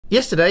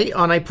Yesterday,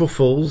 on April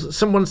Fool's,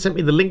 someone sent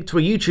me the link to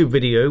a YouTube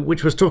video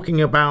which was talking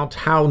about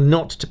how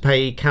not to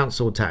pay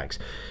council tax,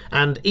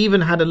 and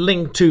even had a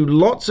link to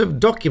lots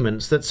of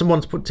documents that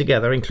someone's put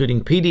together,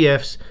 including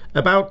PDFs,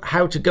 about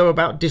how to go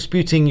about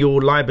disputing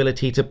your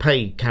liability to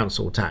pay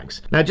council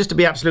tax. Now, just to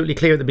be absolutely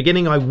clear at the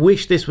beginning, I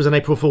wish this was an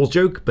April Fool's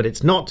joke, but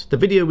it's not. The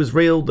video was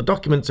real, the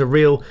documents are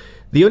real.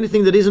 The only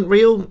thing that isn't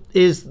real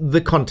is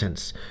the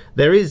contents.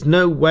 There is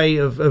no way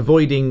of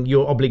avoiding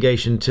your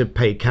obligation to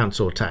pay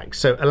council tax,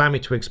 so allow me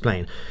to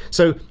explain.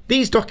 So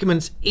these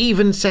documents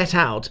even set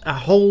out a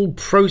whole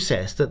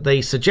process that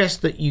they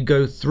suggest that you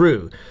go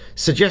through,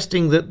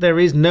 suggesting that there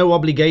is no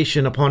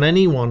obligation upon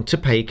anyone to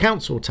pay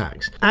council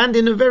tax. And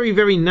in a very,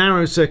 very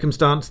narrow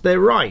circumstance, they're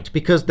right,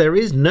 because there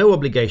is no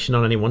obligation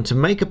on anyone to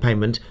make a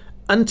payment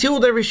until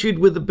they're issued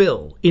with a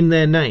bill in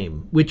their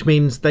name, which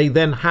means they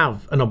then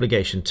have an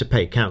obligation to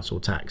pay council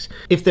tax.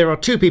 If there are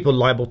two people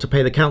liable to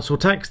pay the council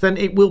tax, then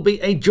it will be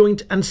a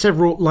joint and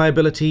several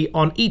liability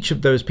on each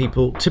of those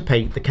people to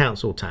pay the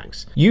council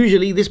tax.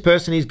 Usually this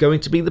person is going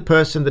to be the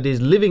person that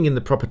is living in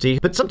the property,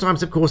 but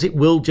sometimes of course it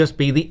will just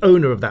be the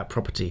owner of that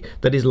property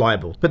that is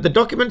liable. But the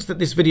documents that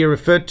this video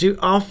referred to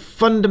are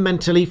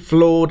fundamentally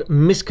flawed,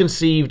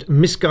 misconceived,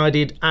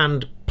 misguided,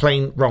 and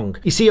plain wrong.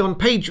 You see, on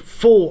page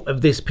 4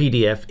 of this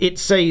PDF, it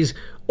says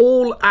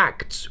all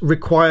acts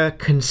require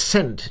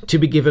consent to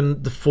be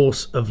given the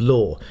force of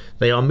law.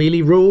 They are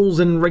merely rules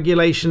and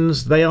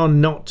regulations. They are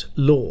not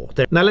law.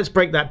 Now let's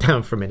break that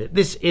down for a minute.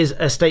 This is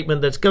a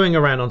statement that's going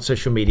around on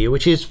social media,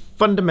 which is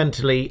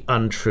fundamentally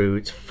untrue.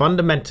 It's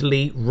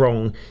fundamentally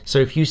wrong. So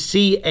if you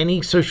see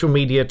any social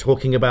media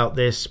talking about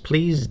this,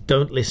 please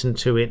don't listen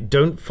to it.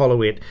 Don't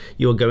follow it.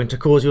 You're going to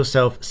cause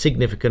yourself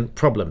significant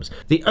problems.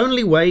 The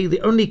only way,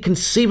 the only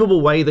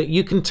conceivable way that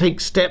you can take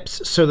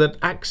steps so that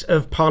acts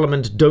of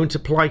parliament don't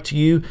apply to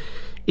you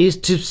is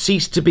to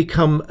cease to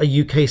become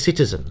a UK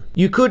citizen.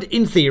 You could,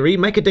 in theory,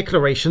 make a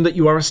declaration that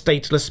you are a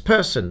stateless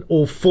person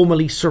or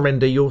formally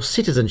surrender your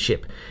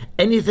citizenship.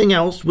 Anything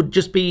else would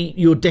just be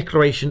your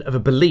declaration of a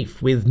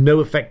belief with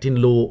no effect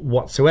in law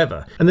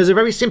whatsoever. And there's a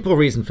very simple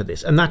reason for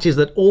this, and that is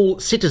that all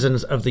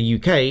citizens of the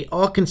UK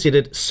are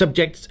considered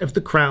subjects of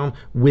the Crown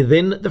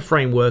within the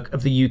framework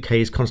of the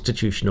UK's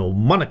constitutional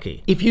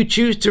monarchy. If you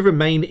choose to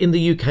remain in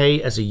the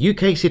UK as a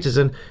UK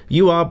citizen,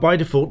 you are by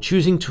default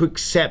choosing to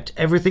accept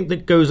everything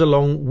that goes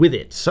along with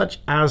it, such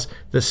as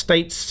the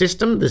state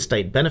system, the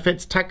state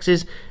benefits,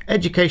 taxes,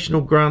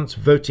 educational grants,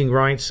 voting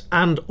rights,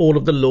 and all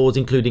of the laws,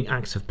 including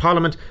acts of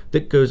parliament,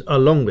 that goes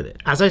along with it.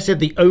 As I said,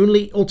 the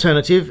only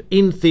alternative,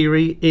 in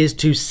theory, is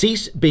to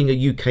cease being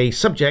a UK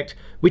subject,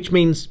 which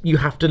means you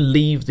have to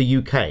leave the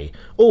UK,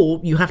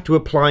 or you have to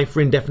apply for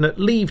indefinite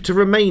leave to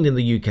remain in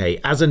the UK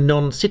as a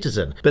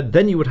non-citizen. But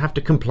then you would have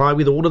to comply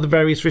with all of the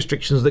various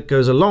restrictions that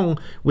goes along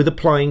with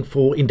applying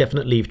for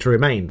indefinite leave to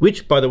remain,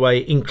 which, by the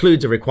way,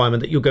 includes a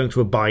requirement that you're going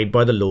to abide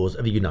by the laws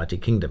of the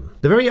United Kingdom.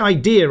 The very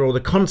idea or the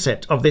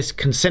concept of this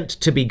consent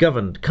to be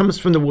governed comes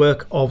from the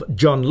work of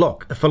John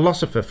Locke, a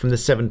philosopher from the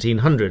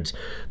 1700s,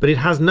 but it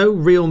has no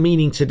real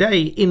meaning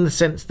today in the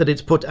sense that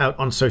it's put out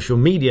on social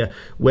media,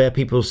 where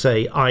people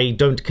say, I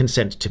don't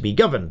consent to be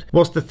governed.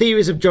 Whilst the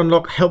theories of John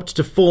Locke helped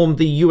to form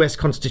the US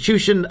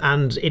Constitution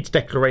and its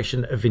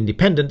Declaration of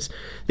Independence,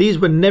 these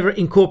were never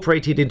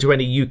incorporated into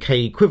any UK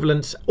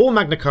equivalents or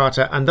Magna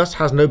Carta, and thus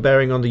has no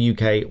bearing on the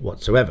UK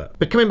whatsoever.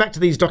 But coming back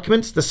to these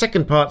documents, the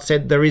second part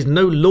said there is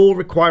no law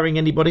requiring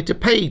anybody to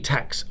pay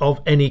tax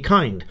of any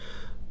kind.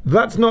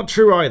 That's not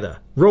true either.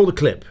 Roll the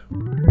clip.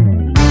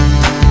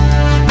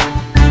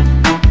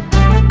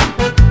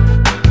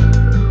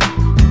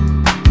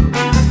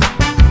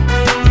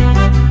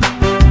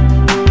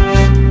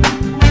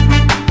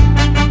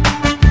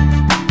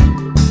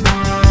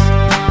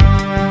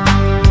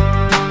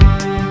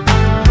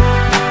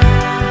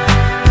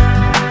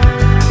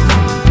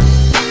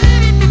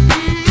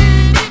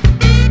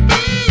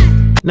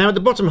 Now at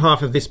the bottom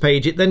half of this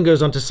page it then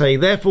goes on to say,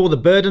 therefore the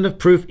burden of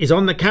proof is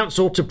on the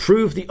council to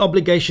prove the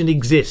obligation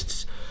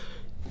exists.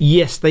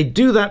 Yes, they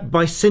do that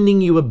by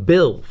sending you a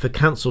bill for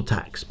council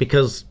tax,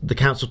 because the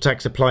council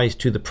tax applies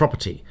to the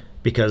property,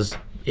 because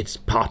it's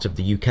part of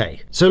the UK.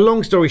 So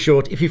long story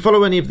short, if you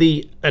follow any of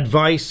the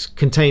advice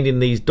contained in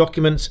these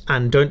documents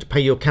and don't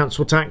pay your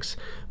council tax,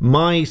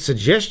 my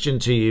suggestion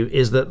to you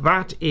is that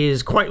that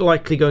is quite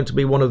likely going to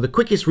be one of the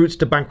quickest routes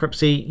to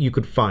bankruptcy you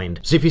could find.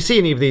 So if you see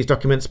any of these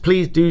documents,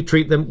 please do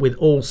treat them with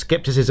all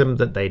skepticism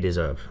that they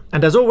deserve.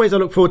 And as always, I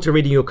look forward to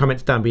reading your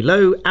comments down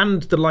below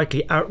and the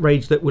likely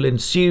outrage that will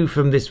ensue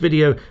from this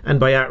video. And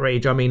by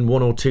outrage, I mean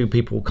 1 or 2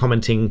 people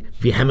commenting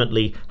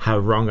vehemently how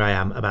wrong I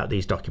am about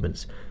these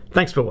documents.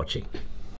 Thanks for watching.